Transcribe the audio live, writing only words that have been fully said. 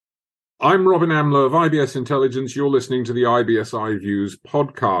I'm Robin Amler of IBS Intelligence. You're listening to the IBS iViews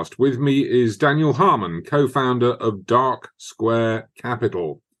podcast. With me is Daniel Harman, co-founder of Dark Square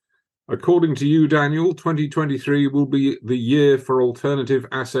Capital. According to you, Daniel, 2023 will be the year for alternative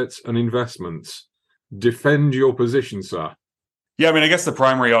assets and investments. Defend your position, sir. Yeah, I guess the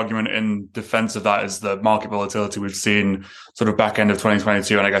primary argument in defense of that is the market volatility we've seen sort of back end of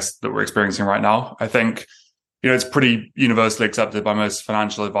 2022, and I guess that we're experiencing right now. I think it's pretty universally accepted by most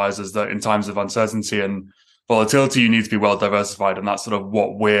financial advisors that in times of uncertainty and volatility, you need to be well diversified. And that's sort of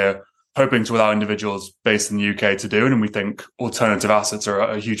what we're hoping to allow individuals based in the UK to do. And we think alternative assets are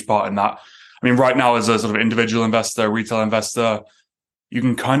a huge part in that. Right now, as a sort of individual investor, retail investor, you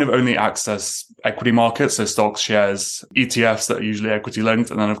can kind of only access equity markets, so stocks, shares, ETFs that are usually equity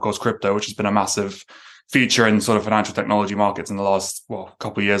linked. And then, of course, crypto, which has been a massive feature in sort of financial technology markets in the last,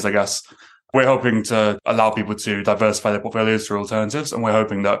 couple of years, I guess. We're hoping to allow people to diversify their portfolios through alternatives. And we're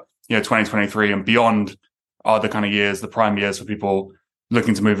hoping that, 2023 and beyond are the kind of years, the prime years for people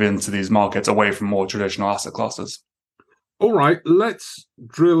looking to move into these markets away from more traditional asset classes. All right, let's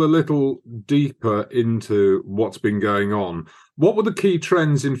drill a little deeper into what's been going on. What were the key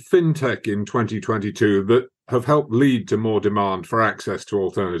trends in fintech in 2022 that have helped lead to more demand for access to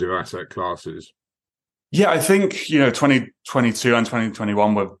alternative asset classes? Yeah, I think, 2022 and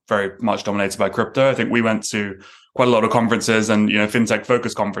 2021 were very much dominated by crypto. I think we went to quite a lot of conferences and, fintech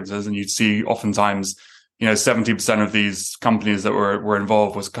focused conferences, and you'd see oftentimes, 70% of these companies that were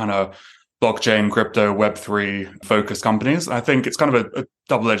involved was kind of blockchain, crypto, Web3 focused companies. And I think it's kind of a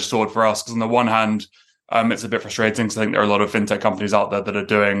double-edged sword for us because on the one hand, it's a bit frustrating because I think there are a lot of fintech companies out there that are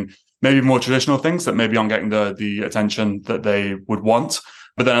doing maybe more traditional things that maybe aren't getting the attention that they would want.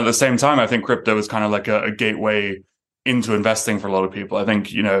 But then at the same time, I think crypto is kind of like a gateway into investing for a lot of people. I think,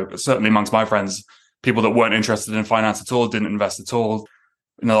 certainly amongst my friends, people that weren't interested in finance at all, didn't invest at all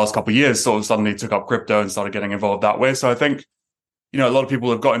in the last couple of years, sort of suddenly took up crypto and started getting involved that way. So I think, a lot of people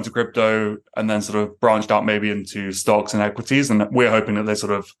have got into crypto and then sort of branched out maybe into stocks and equities. And we're hoping that they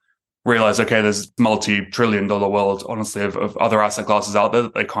sort of realize, okay, there's multi-trillion-dollar world, honestly, of other asset classes out there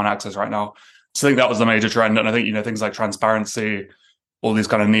that they can't access right now. So I think that was the major trend. And I think, things like transparency, all these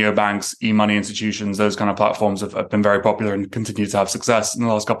kind of neobanks, e-money institutions, those kind of platforms have been very popular and continue to have success in the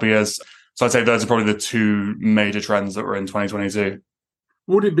last couple of years. So I'd say those are probably the two major trends that were in 2022.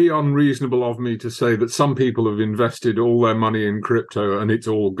 Would it be unreasonable of me to say that some people have invested all their money in crypto and it's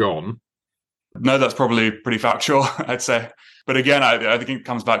all gone? No, that's probably pretty factual, I'd say. But again, I think it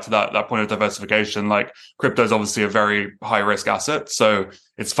comes back to that point of diversification. Like crypto is obviously a very high risk asset. So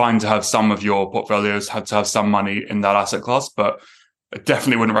it's fine to have some of your portfolios have to have some money in that asset class, but I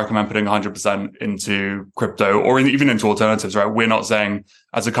definitely wouldn't recommend putting 100% into crypto or even into alternatives, right? We're not saying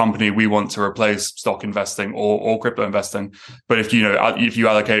as a company, we want to replace stock investing or crypto investing. But if you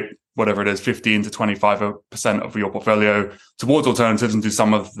allocate whatever it is, 15 to 25% of your portfolio towards alternatives and do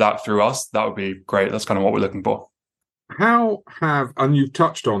some of that through us, that would be great. That's kind of what we're looking for. And you've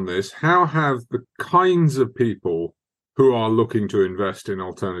touched on this, how have the kinds of people who are looking to invest in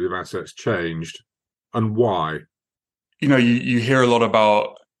alternative assets changed and why? You hear a lot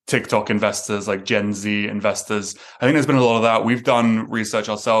about TikTok investors, like Gen Z investors. I think there's been a lot of that. We've done research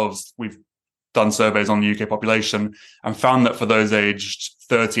ourselves. We've done surveys on the UK population and found that for those aged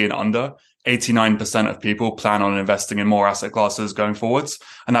 30 and under, 89% of people plan on investing in more asset classes going forwards.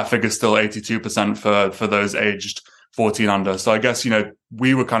 And that figure is still 82% for those aged 40 and under. So I guess,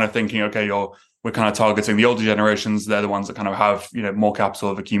 we were kind of thinking, okay, we're kind of targeting the older generations. They're the ones that kind of have, more capital,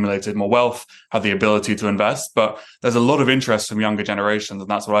 have accumulated more wealth, have the ability to invest. But there's a lot of interest from younger generations, and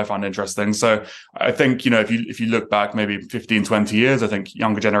that's what I find interesting. So I think, if you look back maybe 15, 20 years, I think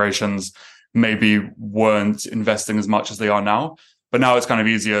younger generations maybe weren't investing as much as they are now. But now it's kind of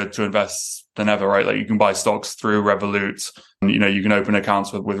easier to invest than ever, right? Like you can buy stocks through Revolut, and, you can open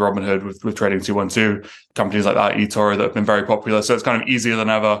accounts with Robinhood, with Trading 212, companies like that, eToro, that have been very popular. So it's kind of easier than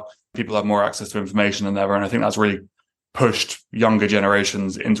ever. People have more access to information than ever. And I think that's really pushed younger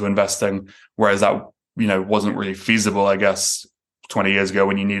generations into investing, whereas that, wasn't really feasible, I guess, 20 years ago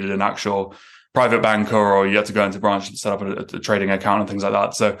when you needed an actual private banker or you had to go into branch and set up a trading account and things like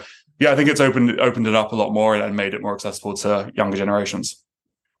that. So yeah, I think it's opened it up a lot more and made it more accessible to younger generations.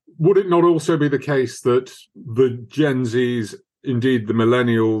 Would it not also be the case that the Gen Zs, indeed the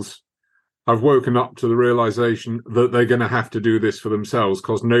millennials, have woken up to the realization that they're going to have to do this for themselves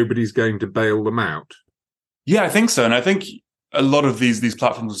because nobody's going to bail them out? Yeah, I think so. And I think a lot of these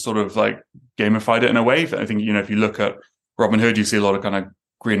platforms are sort of like gamified it in a way. I think, if you look at Robinhood, you see a lot of kind of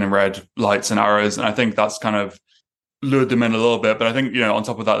green and red lights and arrows. And I think that's kind of lured them in a little bit. But I think, on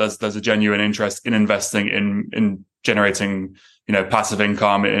top of that, there's a genuine interest in investing in generating, passive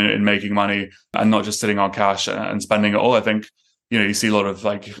income in making money and not just sitting on cash and spending it all. I think, you see a lot of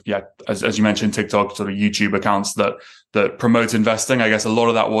as you mentioned, TikTok, sort of YouTube accounts that promote investing. I guess a lot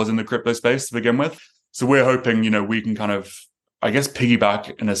of that was in the crypto space to begin with. So we're hoping, we can kind of, I guess,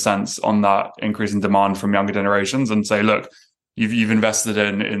 piggyback in a sense on that increase in demand from younger generations and say, look, you've invested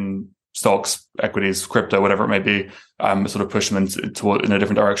in stocks, equities, crypto, whatever it may be, sort of push them in a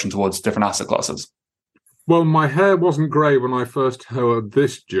different direction towards different asset classes. Well, my hair wasn't grey when I first heard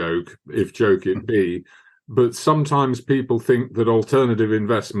this joke, if joke it be, but sometimes people think that alternative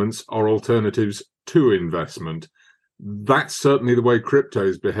investments are alternatives to investment. That's certainly the way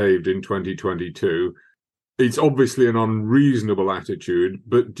crypto's behaved in 2022. It's obviously an unreasonable attitude,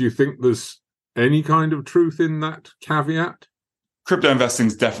 but do you think there's any kind of truth in that caveat? Crypto investing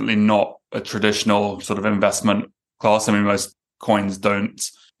is definitely not a traditional sort of investment class. I mean, most coins don't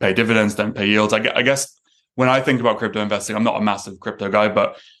pay dividends, don't pay yields. I guess when I think about crypto investing, I'm not a massive crypto guy,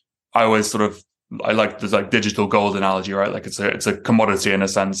 but I always I like this digital gold analogy, right? Like it's a commodity in a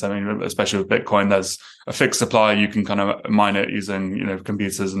sense. I mean, especially with Bitcoin, there's a fixed supply. You can kind of mine it using,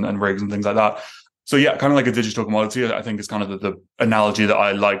 computers and rigs and things like that. So yeah, kind of like a digital commodity, I think is kind of the analogy that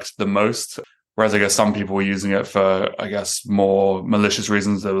I liked the most. Whereas I guess some people were using it for, I guess, more malicious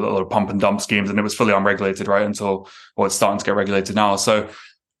reasons. There were a lot of pump and dump schemes, and it was fully unregulated, right? It's starting to get regulated now. So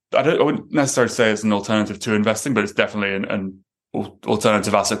I wouldn't necessarily say it's an alternative to investing, but it's definitely an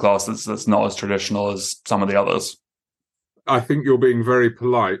alternative asset class that's not as traditional as some of the others. I think you're being very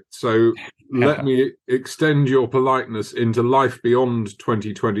polite. So let me extend your politeness into life beyond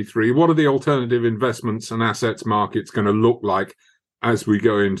 2023. What are the alternative investments and assets markets going to look like as we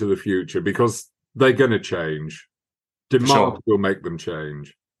go into the future? Because they're going to change. Demand will make them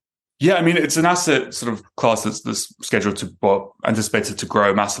change. Yeah, I mean, it's an asset sort of class that's scheduled to, anticipated to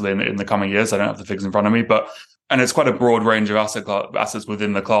grow massively in the coming years. I don't have the figures in front of me, and it's quite a broad range of assets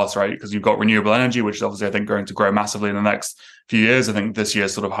within the class, right? Because you've got renewable energy, which is obviously, I think, going to grow massively in the next few years. I think this year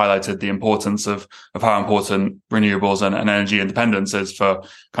sort of highlighted the importance of how important renewables and energy independence is for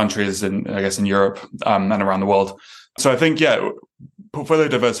countries in Europe and around the world. So I think, portfolio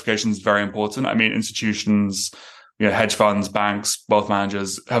diversification is very important. I mean, institutions, hedge funds, banks, wealth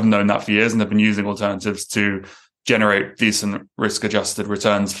managers have known that for years and have been using alternatives to generate decent risk-adjusted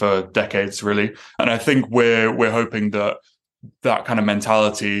returns for decades, really. And I think we're hoping that kind of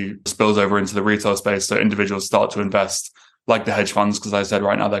mentality spills over into the retail space, so individuals start to invest like the hedge funds, because I said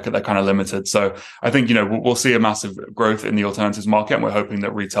right now they're kind of limited. So I think we'll see a massive growth in the alternatives market, and we're hoping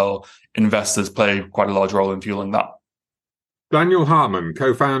that retail investors play quite a large role in fueling that. Daniel Harman,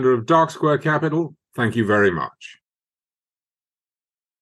 co-founder of Dark Square Capital, thank you very much.